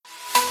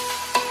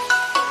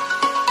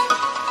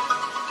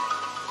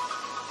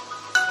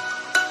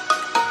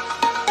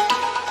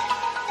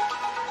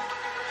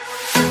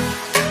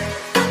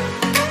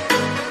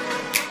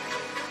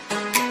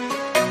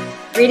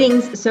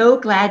Greetings. So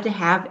glad to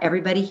have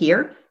everybody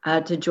here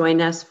to join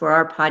us for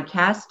our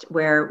podcast,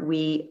 where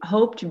we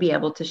hope to be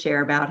able to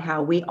share about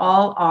how we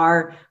all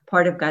are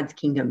part of God's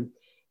kingdom.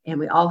 And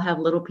we all have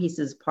little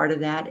pieces part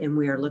of that. And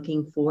we are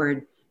looking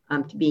forward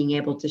to being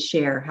able to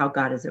share how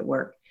God is at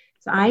work.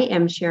 So I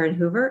am Sharon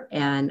Hoover,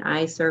 and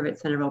I serve at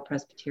Centerville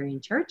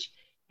Presbyterian Church.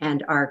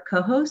 And our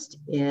co-host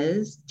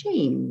is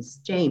James.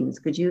 James,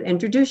 could you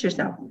introduce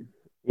yourself?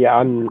 Yeah,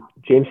 I'm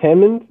James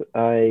Hammond.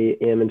 I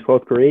am in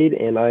 12th grade,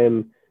 and I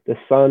am the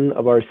son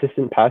of our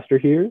assistant pastor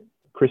here,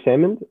 Chris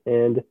Hammond.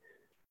 And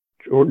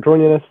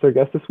joining us as our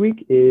guest this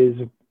week is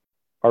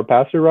our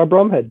pastor, Rob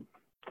Bromhead.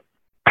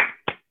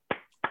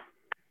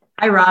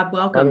 Hi, Rob.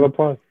 Welcome. Round of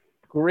applause.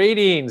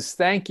 Greetings.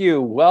 Thank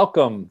you.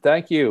 Welcome.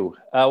 Thank you.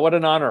 What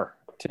an honor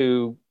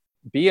to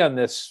be on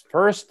this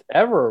first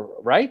ever,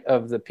 right,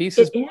 of the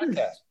Pieces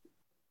podcast.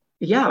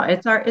 Yeah,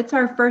 it's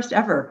our first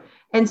ever.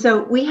 And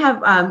so we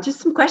have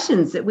just some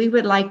questions that we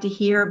would like to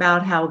hear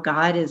about how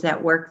God is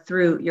at work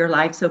through your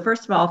life. So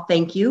first of all,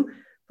 thank you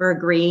for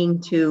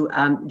agreeing to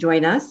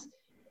join us.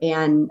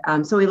 And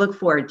so we look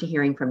forward to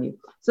hearing from you.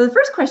 So the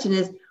first question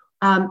is,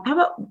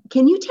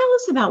 can you tell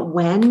us about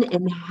when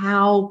and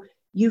how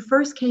you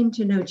first came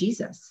to know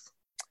Jesus?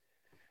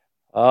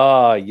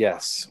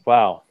 Yes.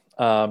 Wow.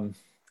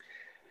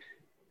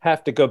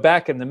 Have to go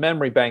back in the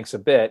memory banks a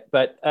bit,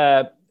 but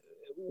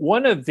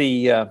one of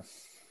the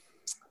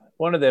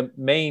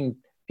main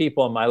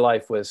people in my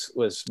life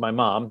was my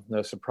mom.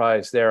 No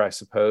surprise there, I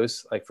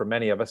suppose, like for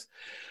many of us.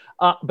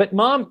 But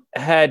mom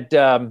had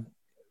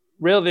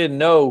really didn't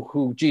know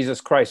who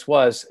Jesus Christ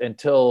was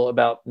until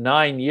about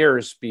 9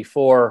 years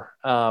before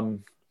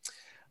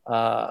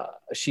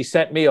she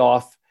sent me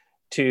off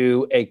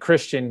to a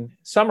Christian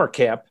summer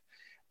camp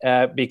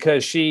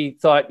because she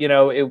thought,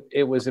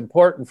 it was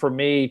important for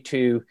me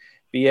to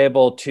be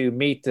able to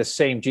meet the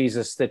same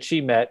Jesus that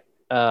she met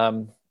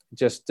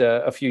just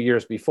a few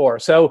years before.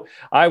 So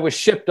I was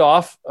shipped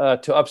off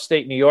to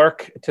upstate New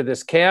York to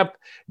this camp,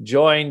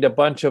 joined a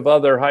bunch of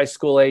other high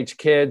school age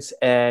kids,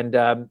 and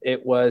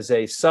it was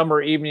a summer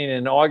evening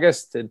in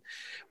August, and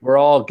we're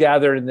all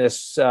gathered in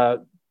this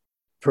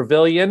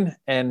pavilion,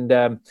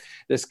 and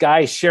this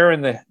guy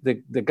sharing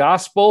the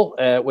gospel,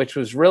 which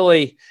was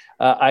really,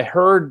 I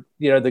heard,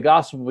 the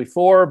gospel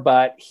before,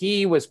 but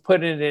he was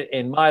putting it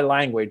in my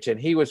language, and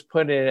he was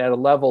putting it at a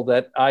level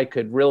that I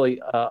could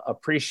really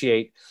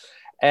appreciate.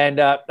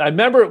 And I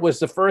remember it was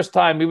the first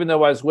time, even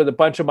though I was with a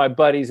bunch of my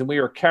buddies and we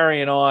were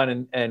carrying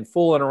on and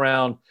fooling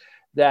around,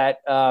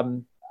 that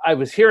I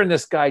was hearing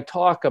this guy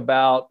talk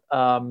about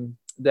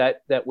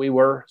that we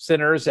were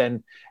sinners,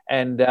 and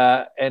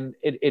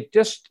it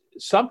just,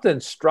 something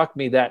struck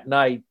me that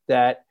night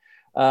that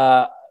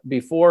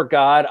before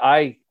God,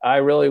 I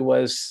really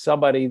was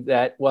somebody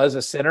that was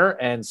a sinner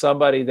and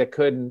somebody that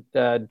couldn't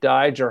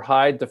dodge or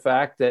hide the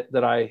fact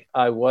that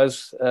I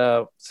was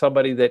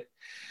somebody that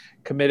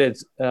committed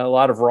a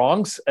lot of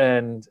wrongs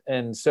and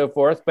so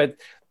forth. But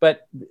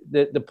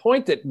the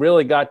point that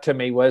really got to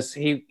me was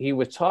he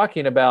was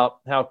talking about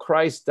how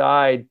Christ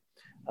died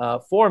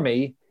for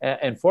me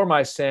and for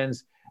my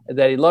sins,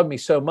 that he loved me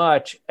so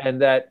much,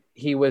 and that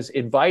he was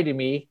inviting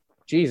me,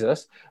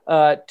 Jesus,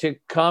 to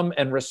come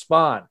and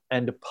respond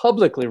and to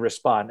publicly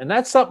respond. And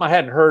that's something I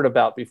hadn't heard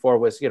about before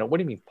was, what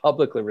do you mean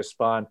publicly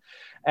respond?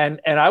 And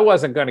I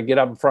wasn't going to get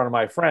up in front of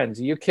my friends.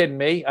 Are you kidding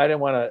me? I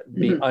didn't want to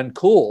be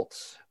uncool.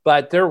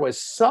 But there was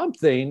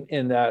something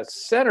in the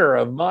center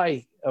of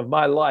my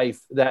life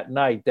that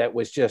night that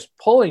was just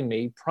pulling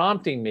me,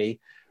 prompting me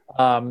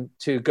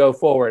to go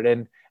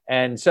forward.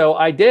 And so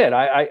I did.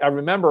 I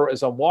remember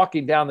as I'm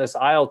walking down this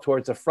aisle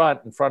towards the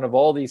front in front of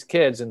all these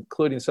kids,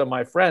 including some of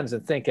my friends,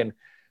 and thinking,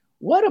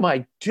 what am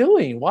I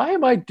doing? Why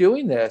am I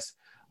doing this?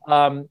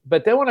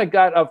 But then when I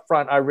got up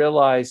front, I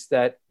realized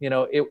that,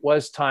 it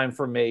was time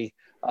for me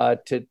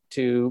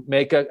to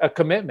make a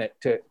commitment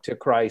to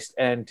Christ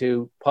and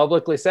to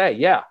publicly say,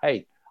 yeah,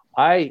 hey,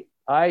 I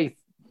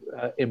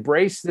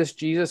embrace this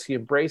Jesus. He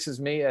embraces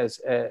me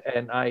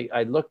and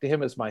I look to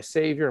him as my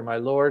Savior and my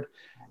Lord,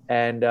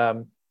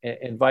 and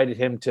invited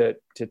him to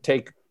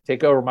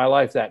take over my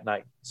life that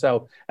night.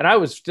 So, and I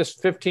was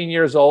just 15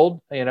 years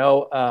old,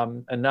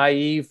 a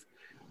naive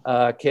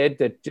kid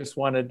that just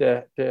wanted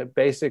to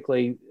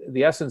basically,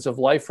 the essence of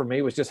life for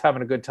me was just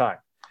having a good time.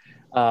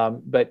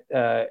 But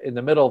in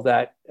the middle of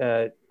that,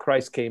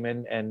 Christ came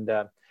in, and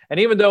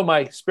even though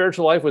my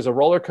spiritual life was a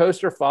roller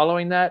coaster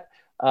following that,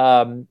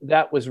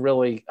 that was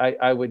really,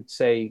 I would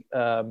say,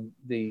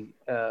 the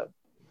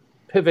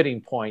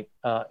pivoting point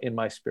in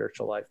my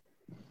spiritual life.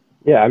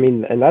 Yeah, I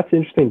mean, and that's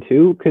interesting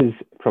too, because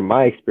from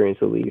my experience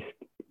at least,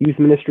 youth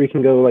ministry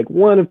can go like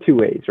one of two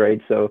ways,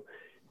 right? So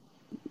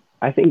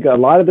I think a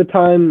lot of the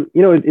time,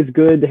 it's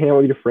good to hang out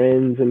with your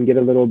friends and get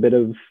a little bit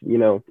of,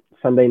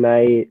 Sunday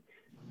night,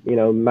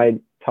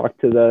 might talk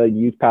to the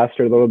youth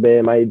pastor a little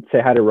bit, might say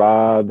hi to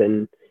Rob,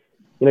 and,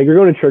 you're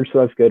going to church, so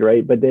that's good,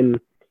 right? But then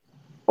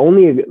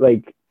only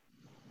like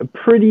a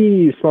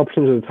pretty small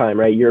percentage of the time,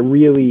 right, you're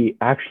really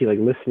actually like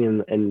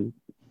listening and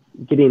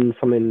getting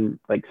something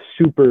like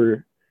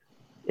super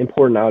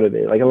important out of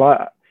it. Like a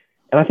lot,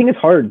 and I think it's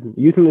hard.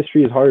 Youth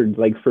ministry is hard.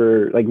 Like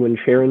for like when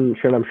Sharon,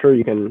 I'm sure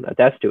you can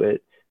attest to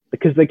it,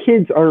 because the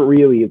kids aren't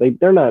really like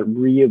they're not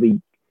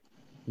really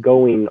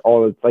going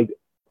all like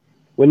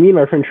when me and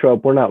my friends show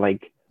up, we're not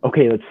like,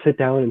 okay, let's sit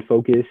down and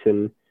focus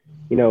and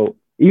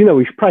even though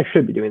we probably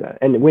should be doing that.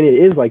 And when it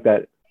is like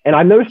that, and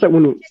I've noticed that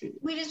when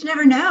we just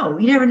never know.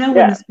 You never know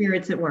yeah, when the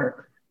Spirit's at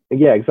work.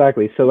 Yeah,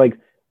 exactly. So like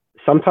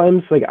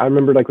sometimes like I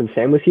remember like when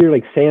Sam was here,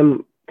 like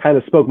Sam kind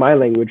of spoke my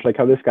language, like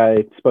how this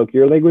guy spoke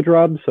your language,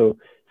 Rob. So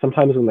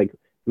sometimes when like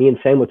me and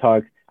Sam would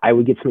talk, I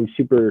would get something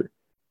super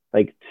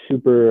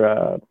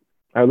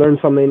I learned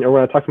something, or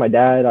when I talk to my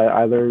dad,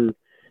 I learn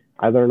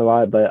a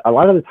lot. But a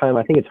lot of the time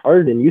I think it's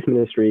hard in youth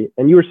ministry.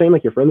 And you were saying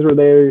like your friends were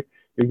there,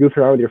 you're goofing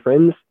around with your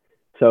friends.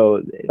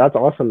 So that's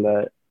awesome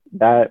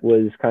that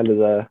was kind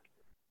of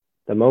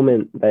the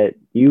moment that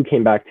you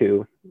came back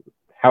to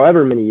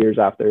however many years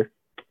after.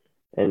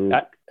 And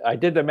I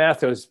did the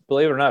math. It was,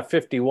 believe it or not,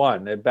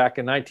 51 back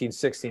in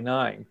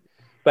 1969.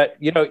 But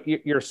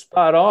you're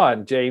spot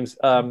on, James.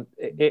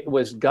 It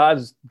was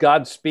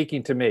God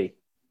speaking to me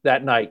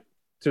that night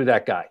through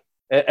that guy,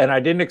 and I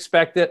didn't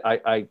expect it.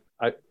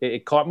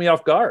 It caught me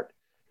off guard,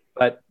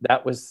 but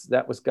that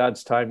was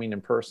God's timing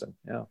in person.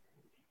 Yeah,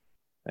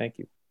 thank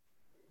you.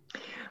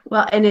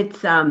 Well, and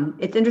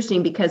it's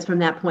interesting because from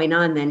that point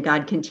on, then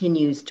God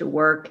continues to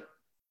work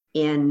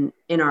in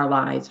our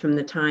lives from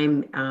the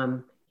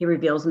time he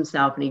reveals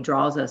himself and he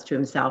draws us to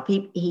himself.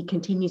 He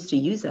continues to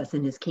use us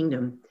in his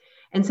kingdom.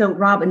 And so,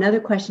 Rob, another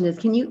question is,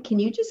 can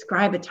you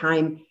describe a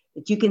time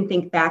that you can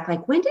think back,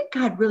 like when did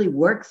God really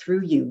work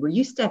through you, where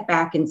you stepped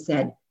back and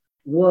said,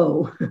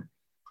 whoa,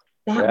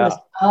 that was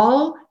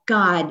all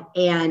God,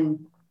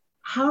 and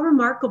how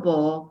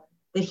remarkable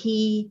that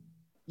he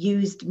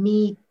used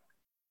me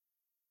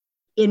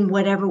in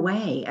whatever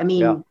way. I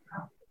mean,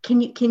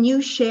 can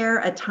you share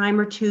a time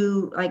or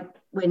two, like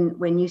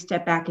when you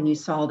stepped back and you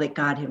saw that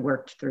God had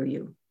worked through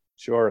you?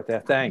 Sure.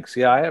 Thanks.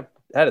 Yeah, I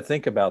had to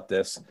think about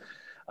this.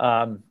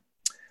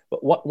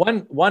 But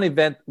one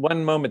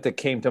moment that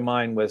came to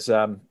mind was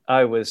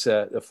I was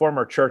the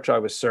former church I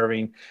was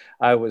serving.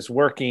 I was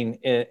working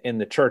in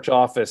the church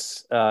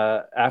office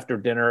after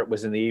dinner. It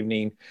was in the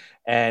evening,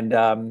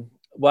 and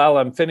while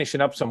I'm finishing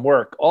up some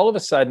work, all of a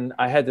sudden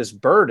I had this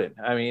burden.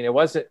 I mean, it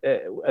wasn't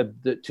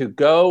to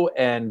go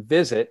and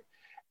visit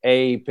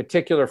a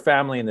particular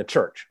family in the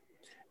church,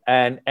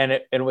 and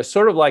it was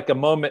sort of like a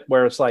moment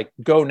where it's like,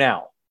 go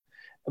now.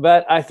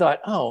 But I thought,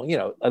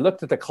 I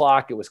looked at the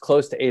clock. It was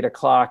close to 8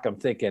 o'clock. I'm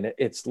thinking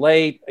it's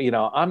late.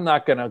 I'm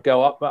not going to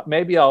go up.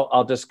 Maybe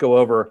I'll just go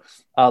over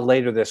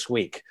later this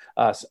week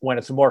when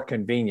it's more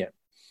convenient.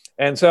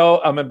 And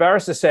so I'm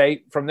embarrassed to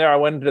say, from there, I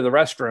went into the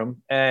restroom.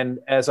 And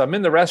as I'm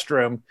in the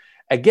restroom,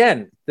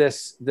 again,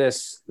 this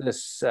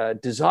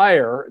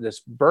desire,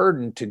 this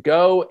burden to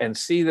go and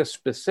see this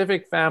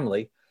specific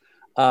family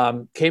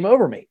came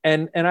over me.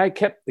 And I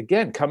kept,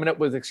 again, coming up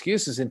with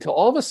excuses until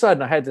all of a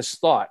sudden I had this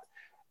thought.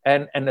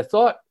 And the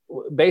thought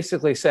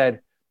basically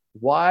said,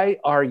 why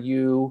are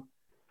you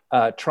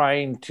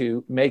trying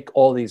to make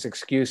all these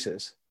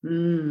excuses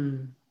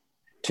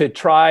to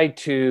try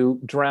to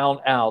drown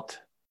out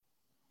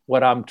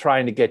what I'm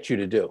trying to get you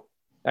to do?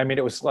 I mean,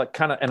 it was like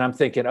kind of, and I'm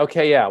thinking,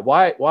 okay, yeah,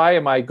 why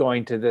am I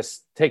going to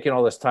this, taking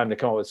all this time to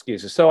come up with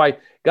excuses? So I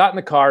got in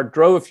the car,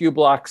 drove a few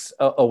blocks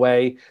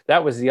away.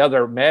 That was the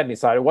other maddening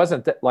side. It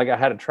wasn't like I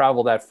had to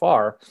travel that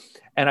far.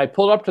 And I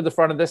pulled up to the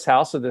front of this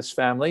house of this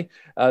family.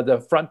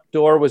 The front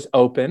door was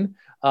open.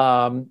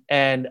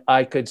 And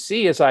I could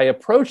see as I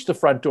approached the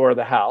front door of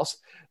the house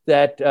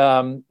that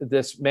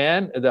this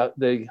man,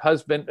 the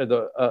husband,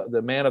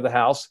 the man of the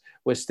house,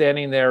 was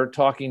standing there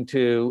talking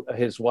to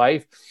his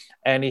wife.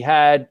 And he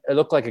had, it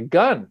looked like a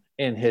gun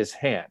in his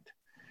hand.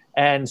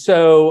 And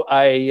so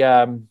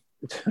I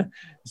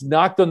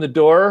knocked on the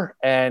door,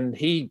 and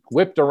he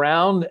whipped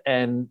around,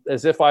 and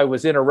as if I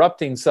was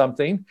interrupting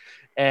something,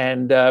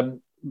 and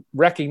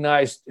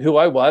recognized who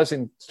I was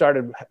and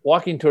started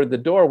walking toward the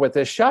door with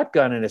a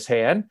shotgun in his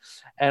hand.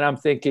 And I'm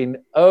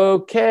thinking,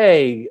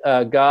 okay,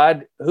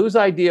 God, whose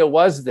idea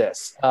was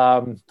this?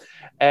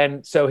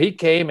 And so he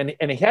came,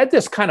 and he had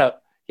this kind of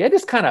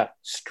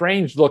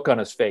strange look on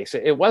his face.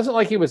 It wasn't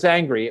like he was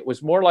angry. It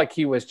was more like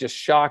he was just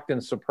shocked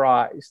and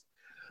surprised.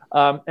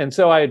 And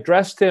so I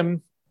addressed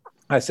him.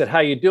 I said, how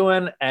you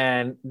doing?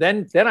 And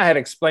then I had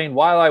explained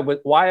why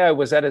I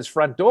was at his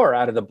front door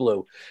out of the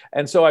blue.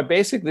 And so I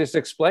basically just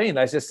explained,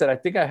 I just said, I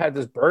think I had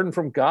this burden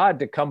from God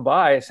to come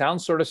by. It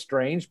sounds sort of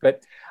strange,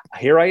 but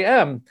here I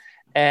am.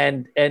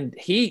 And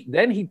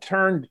he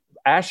turned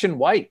ashen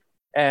white,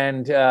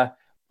 and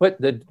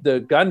put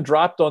the gun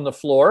dropped on the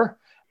floor.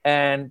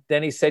 And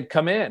then he said,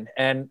 come in.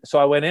 And so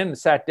I went in and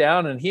sat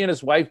down, and he and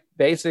his wife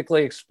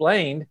basically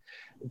explained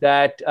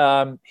that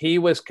he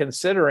was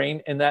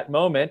considering in that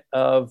moment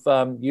of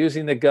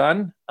using the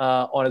gun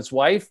on his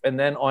wife and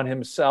then on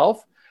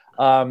himself.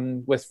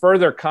 With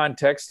further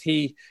context,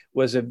 he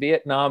was a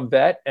Vietnam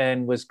vet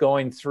and was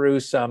going through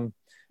some,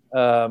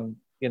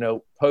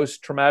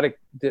 post-traumatic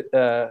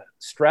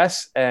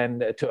stress,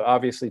 and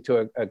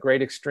to a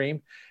great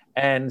extreme.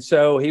 And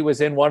so he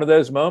was in one of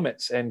those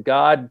moments, and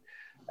God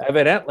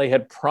evidently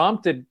had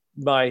prompted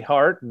my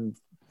heart and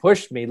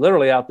pushed me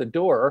literally out the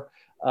door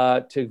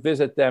to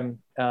visit them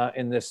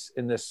in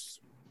this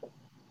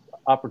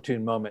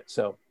opportune moment.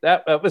 So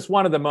that was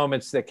one of the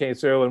moments that came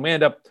through, and we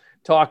ended up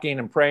talking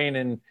and praying,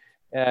 and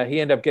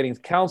he ended up getting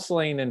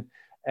counseling,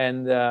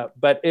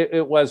 but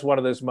it was one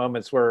of those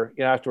moments where,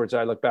 afterwards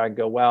I look back and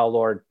go, wow,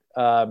 Lord,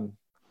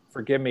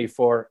 forgive me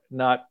for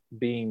not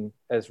being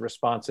as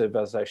responsive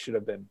as I should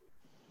have been.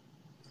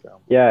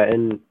 So. Yeah,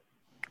 and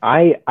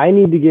I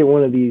need to get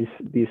one of these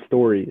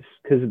stories,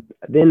 because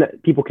then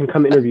people can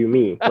come interview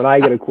me when I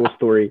get a cool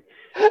story.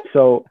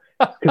 So,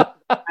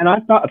 and I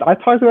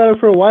talked about it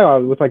for a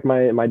while with like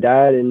my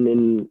dad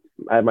and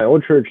at my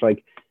old church.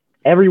 Like,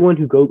 everyone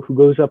who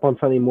goes up on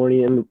Sunday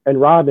morning, and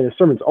Rob in his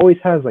sermons always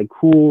has like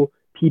cool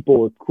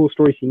people with cool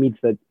stories he meets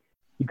that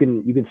you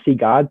can see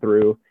God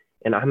through.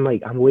 And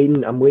I'm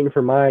waiting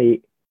for my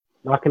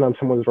knocking on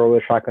someone's door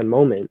with a shotgun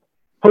moment.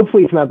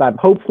 Hopefully it's not that.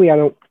 Hopefully I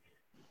don't.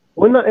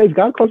 Well, not, if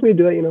God calls me to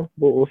do it,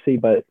 we'll see.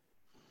 But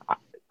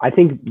I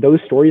think those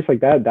stories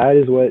like that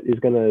is what is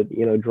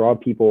gonna draw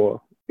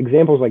people.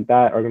 Examples like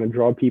that are gonna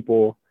draw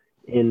people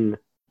in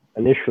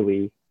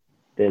initially,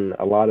 than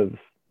a lot of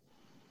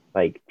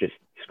like just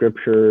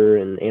scripture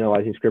and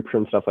analyzing scripture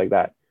and stuff like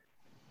that.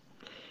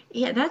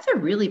 Yeah, that's a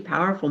really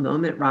powerful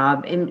moment,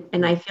 Rob.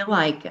 And I feel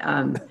like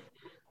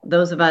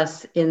those of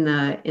us in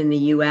the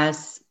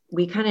U.S.,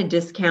 we kind of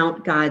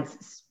discount God's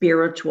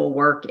spiritual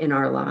work in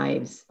our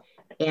lives,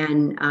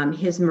 and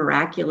his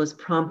miraculous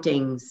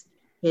promptings,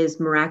 his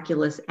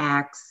miraculous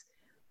acts.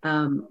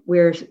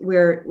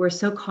 We're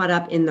so caught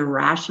up in the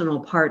rational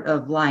part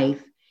of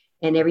life,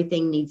 and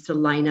everything needs to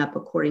line up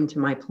according to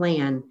my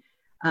plan,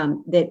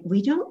 that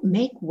we don't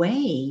make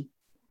way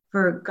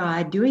for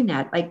God doing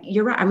that. Like,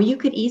 you're right. I mean, you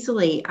could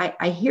easily,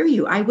 I hear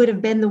you. I would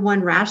have been the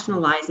one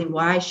rationalizing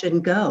why I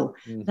shouldn't go.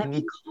 Mm-hmm. Let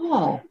me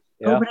call.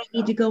 Yeah. Oh, but I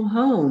need to go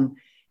home,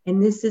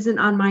 and this isn't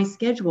on my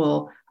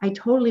schedule. I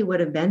totally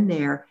would have been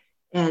there.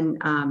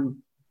 And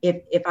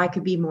if I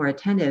could be more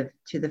attentive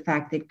to the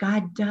fact that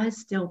God does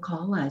still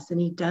call us, and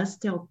he does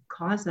still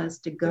cause us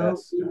to go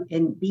Yes.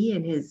 and be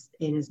in his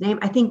name,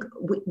 I think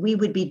we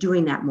would be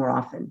doing that more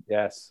often.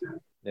 Yes.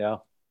 Yeah.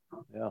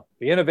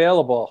 Being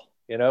available,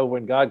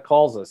 when God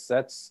calls us,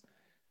 that's,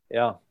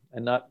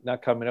 and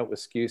not coming up with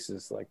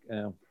excuses like,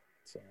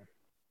 so.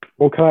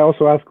 Well, can I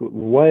also ask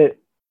what,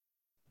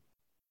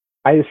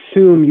 I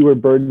assume you were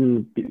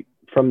burdened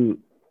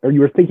or you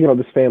were thinking about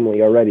this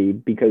family already,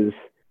 because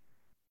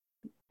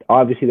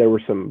obviously there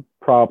were some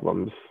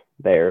problems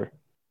there.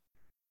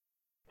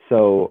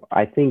 So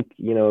I think,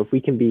 if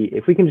we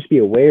can just be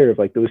aware of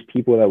like those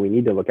people that we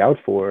need to look out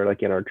for,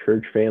 like in our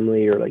church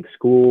family or like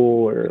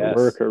school or Yes.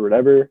 work or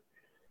whatever,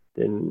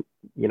 then,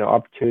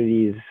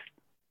 opportunities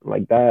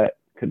like that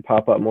could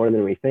pop up more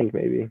than we think,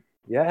 maybe.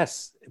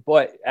 Yes,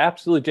 boy,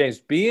 absolutely, James.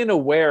 Being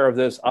aware of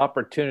those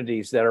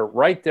opportunities that are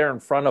right there in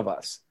front of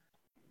us,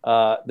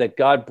 that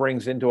God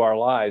brings into our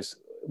lives,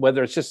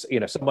 whether it's just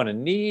someone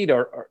in need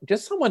or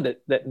just someone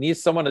that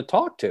needs someone to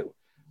talk to,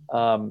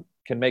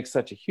 can make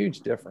such a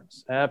huge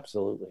difference.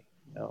 Absolutely.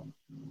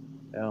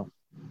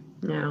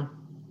 Yeah.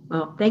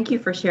 Well, thank you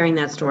for sharing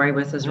that story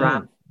with us,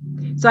 Rob.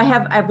 So I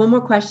have one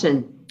more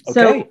question.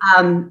 Okay.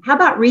 So how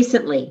about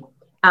recently?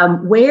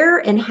 Where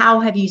and how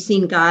have you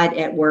seen God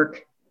at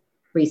work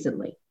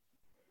recently?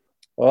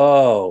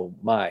 Oh,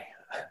 my.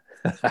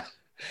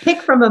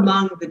 Pick from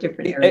among the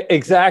different areas.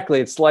 Exactly.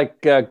 It's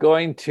like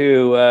going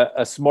to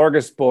a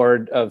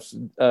smorgasbord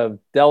of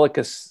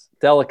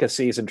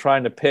delicacies and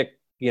trying to pick,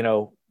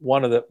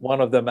 one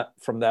of them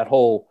from that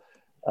whole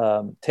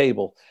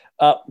table.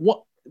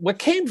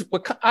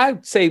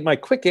 I'd say my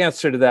quick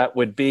answer to that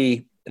would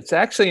be, it's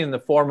actually in the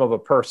form of a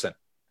person,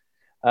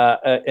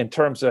 in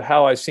terms of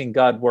how I've seen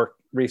God work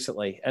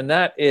recently. And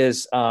that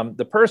is,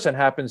 the person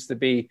happens to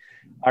be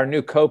our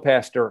new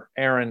co-pastor,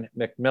 Aaron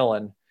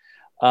McMillan.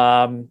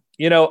 I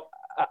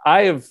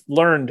have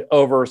learned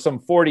over some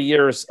 40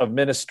 years of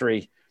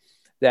ministry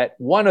that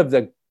one of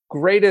the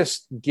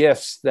greatest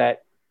gifts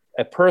that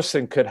a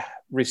person could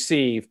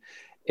receive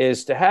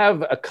is to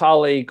have a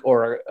colleague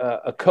or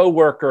a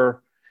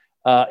coworker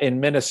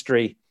in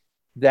ministry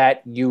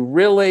that you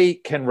really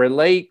can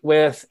relate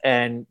with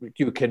and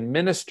you can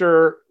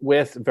minister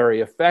with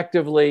very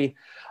effectively.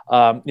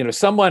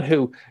 Someone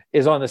who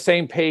is on the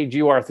same page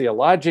you are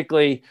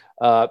theologically,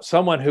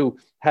 someone who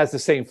has the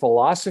same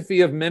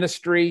philosophy of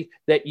ministry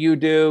that you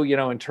do,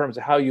 in terms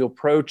of how you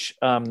approach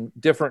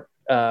different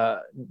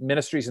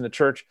ministries in the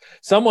church,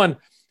 someone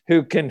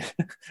who can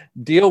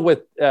deal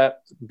with,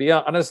 be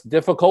honest,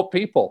 difficult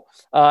people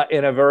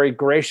in a very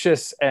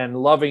gracious and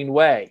loving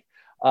way.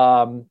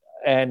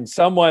 And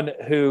someone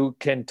who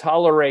can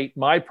tolerate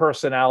my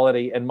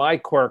personality and my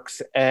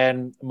quirks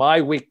and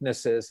my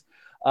weaknesses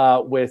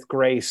with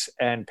grace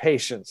and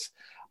patience.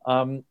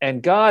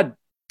 And God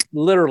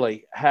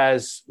literally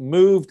has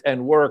moved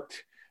and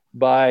worked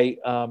by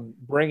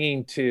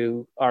bringing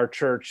to our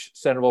church,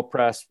 Centerville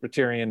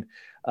Presbyterian,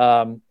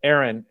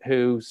 Aaron,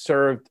 who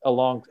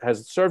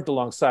has served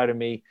alongside of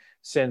me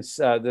since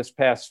this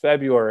past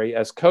February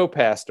as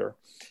co-pastor.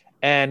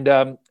 And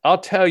I'll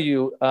tell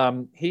you,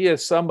 he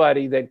is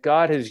somebody that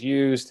God has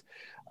used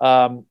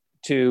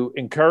to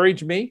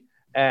encourage me,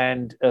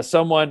 and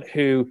someone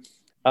who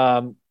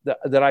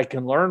that I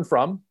can learn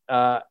from.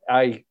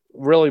 I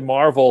really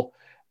marvel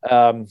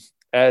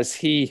as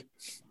he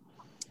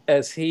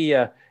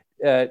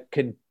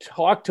can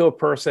talk to a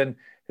person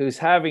who's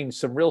having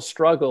some real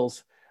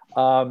struggles,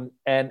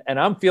 and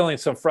I'm feeling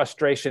some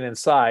frustration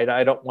inside.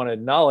 I don't want to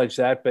acknowledge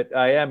that, but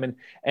I am.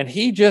 And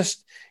he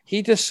just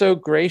so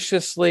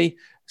graciously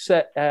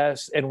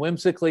and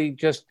whimsically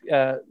just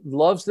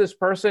loves this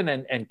person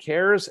and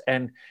cares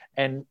and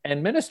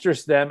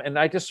ministers to them. And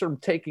I just sort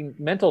of taking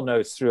mental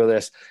notes through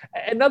this.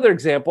 Another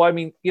example, I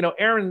mean,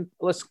 Aaron,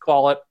 let's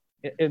call it,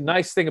 a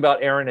nice thing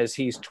about Aaron is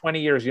he's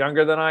 20 years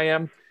younger than I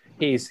am.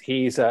 He's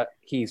hip.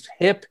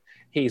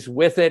 He's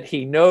with it.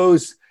 He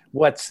knows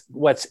what's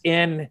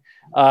in.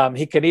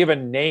 He can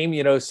even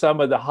name,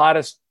 some of the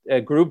hottest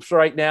groups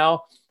right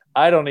now.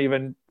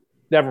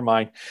 Never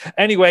mind.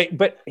 Anyway,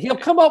 but he'll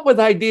come up with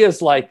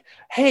ideas like,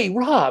 hey,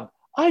 Rob,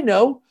 I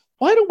know,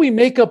 why don't we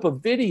make up a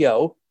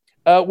video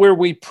where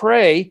we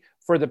pray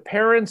for the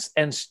parents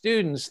and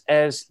students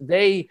as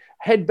they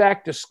head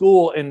back to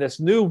school in this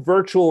new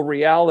virtual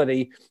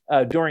reality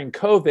during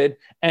COVID,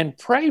 and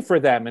pray for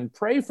them and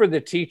pray for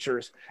the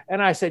teachers.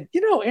 And I said,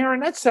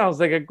 Aaron, that sounds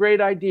like a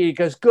great idea. He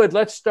goes, good,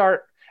 let's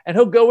start. And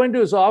he'll go into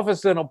his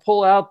office and he'll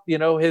pull out,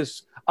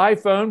 his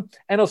iPhone,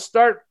 and he'll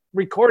start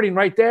recording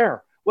right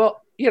there.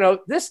 Well,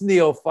 this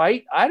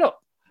neophyte,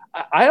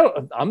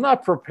 I'm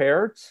not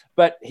prepared,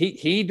 but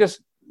he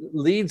just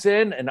leads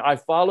in and I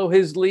follow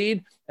his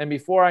lead. And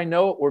before I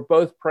know it, we're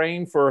both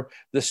praying for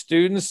the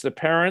students, the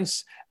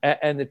parents,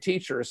 and the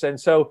teachers. And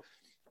so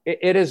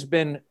it has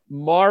been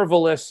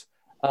marvelous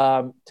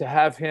to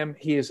have him.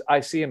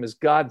 I see him as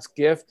God's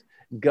gift,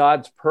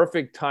 God's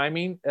perfect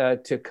timing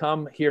to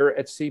come here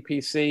at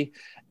CPC.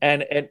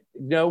 And you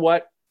know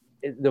what?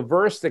 The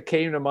verse that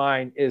came to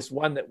mind is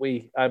one that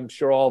I'm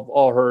sure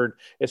all heard.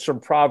 It's from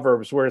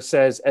Proverbs, where it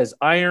says, as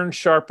iron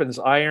sharpens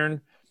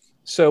iron,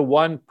 so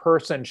one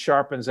person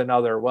sharpens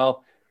another.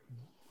 Well,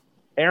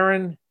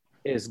 Aaron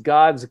is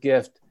God's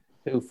gift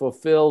who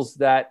fulfills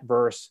that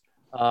verse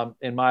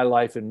in my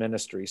life and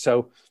ministry.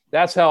 So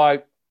that's how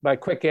my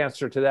quick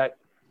answer to that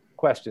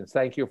question.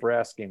 Thank you for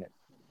asking it.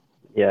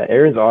 Yeah,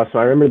 Aaron's awesome.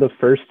 I remember the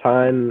first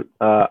time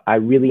I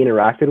really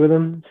interacted with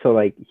him. So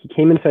he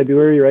came in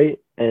February, right?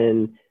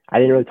 And I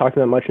didn't really talk to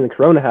him that much, and the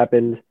corona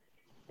happened.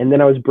 And then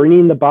I was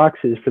bringing the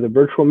boxes for the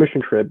virtual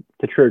mission trip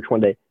to church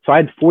one day. So I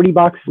had 40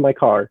 boxes in my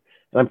car,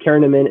 and I'm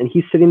carrying them in, and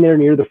he's sitting there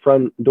near the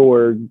front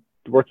door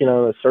working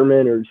on a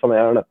sermon or something,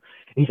 I don't know.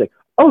 And he's like,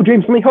 oh,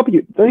 James, let me help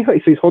you. So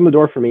he's holding the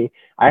door for me.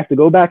 I have to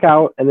go back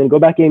out and then go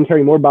back in and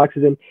carry more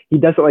boxes in. He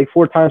does it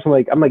 4 times. I'm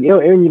like,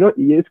 Aaron,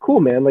 it's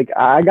cool, man.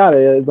 I got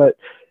it.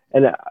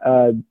 And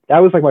that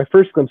was my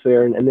first glimpse of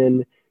Aaron. And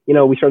then,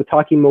 we started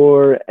talking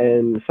more,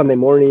 and Sunday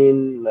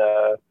morning,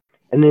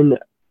 and then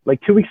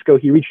 2 weeks ago,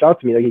 he reached out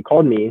to me. He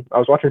called me. I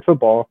was watching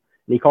football,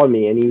 and he called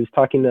me, and he was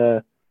talk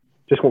to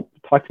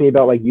me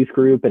about youth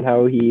group and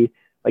how he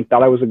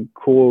thought I was a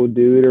cool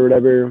dude or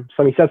whatever.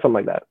 So he said something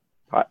like that.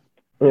 I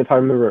don't know if I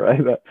remember it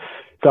right, but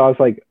so I was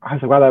like,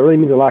 wow, that really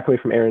means a lot coming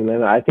from Aaron.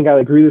 And I think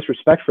I grew this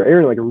respect for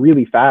Aaron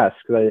really fast,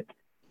 because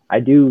I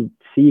do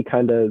see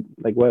kind of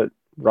what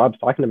Rob's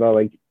talking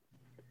about.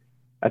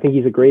 I think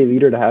he's a great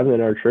leader to have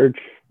in our church.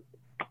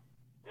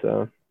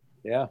 So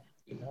yeah.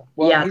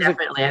 Well, yeah,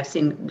 definitely. I've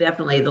seen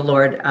definitely the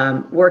Lord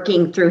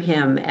working through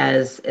him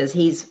as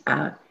he's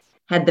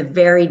had the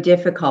very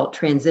difficult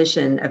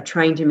transition of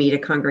trying to meet a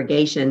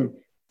congregation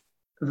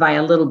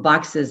via little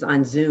boxes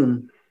on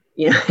Zoom,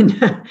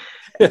 and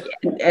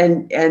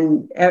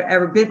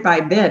every bit by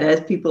bit,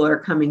 as people are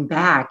coming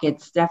back,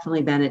 it's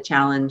definitely been a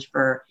challenge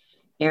for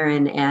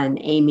Aaron and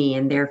Amy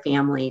and their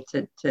family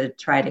to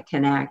try to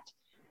connect.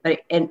 But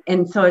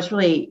and so it's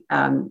really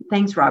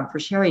thanks, Rob, for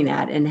sharing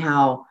that, and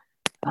how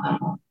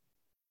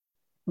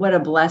what a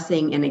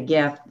blessing and a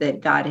gift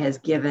that God has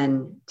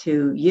given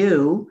to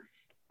you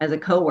as a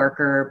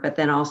coworker, but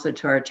then also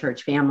to our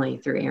church family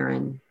through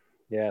Aaron.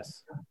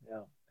 Yes.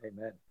 Yeah.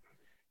 Amen.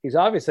 He's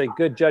obviously a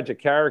good judge of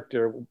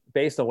character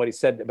based on what he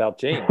said about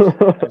James.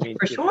 I mean,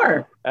 for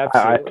sure.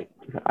 Absolutely.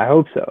 I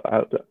hope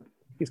so.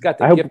 He's got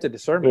the gift of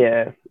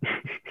discernment.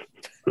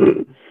 Yeah.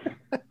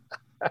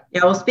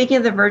 Yeah, well, speaking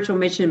of the virtual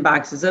mission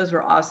boxes, those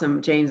were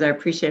awesome, James. I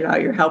appreciate all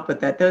your help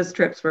with that. Those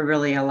trips were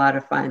really a lot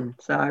of fun.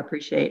 So I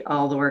appreciate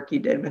all the work you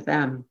did with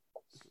them.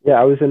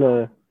 Yeah,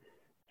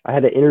 I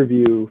had an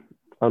interview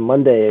on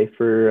Monday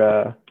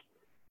for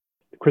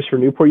Christopher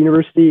Newport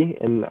University,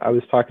 and I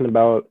was talking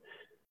about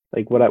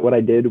what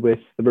I did with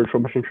the virtual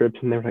mission trips,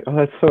 and they were like, oh,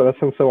 that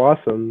sounds so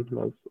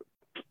awesome.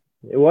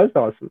 It was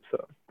awesome.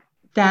 So.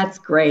 That's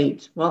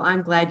great. Well,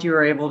 I'm glad you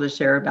were able to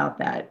share about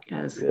that,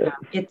 because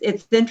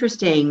it's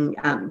interesting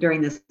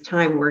during this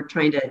time we're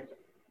trying to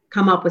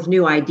come up with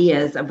new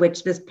ideas, of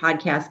which this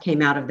podcast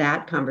came out of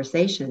that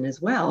conversation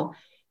as well.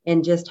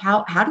 And just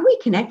how do we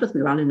connect with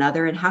one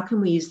another, and how can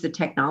we use the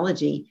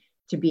technology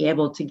to be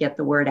able to get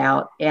the word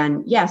out.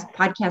 And yes,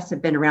 podcasts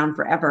have been around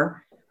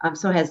forever.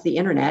 So has the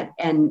internet,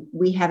 and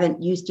we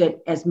haven't used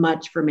it as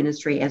much for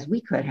ministry as we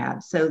could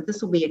have. So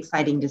this will be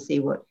exciting to see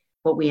what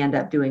we end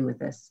up doing with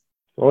this.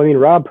 Well, I mean,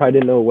 Rob probably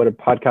didn't know what a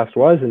podcast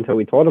was until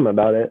we told him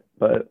about it,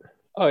 but.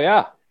 Oh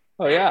yeah.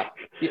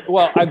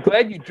 Well, I'm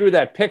glad you drew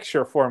that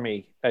picture for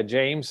me,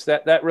 James.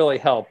 That really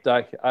helped.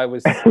 I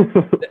was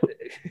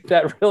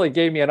that really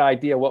gave me an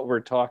idea what we're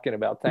talking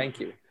about.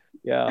 Thank you.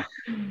 Yeah.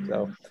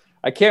 So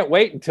I can't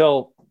wait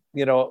until,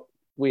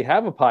 we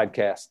have a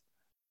podcast.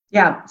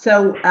 Yeah.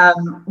 So,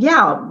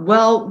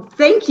 well,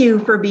 thank you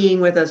for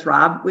being with us,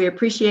 Rob. We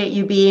appreciate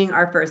you being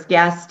our first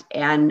guest,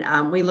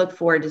 and we look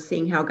forward to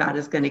seeing how God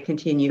is going to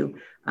continue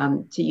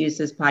to use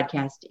this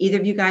podcast. Either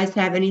of you guys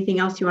have anything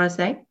else you want to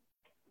say?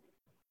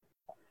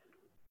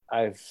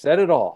 I've said it all.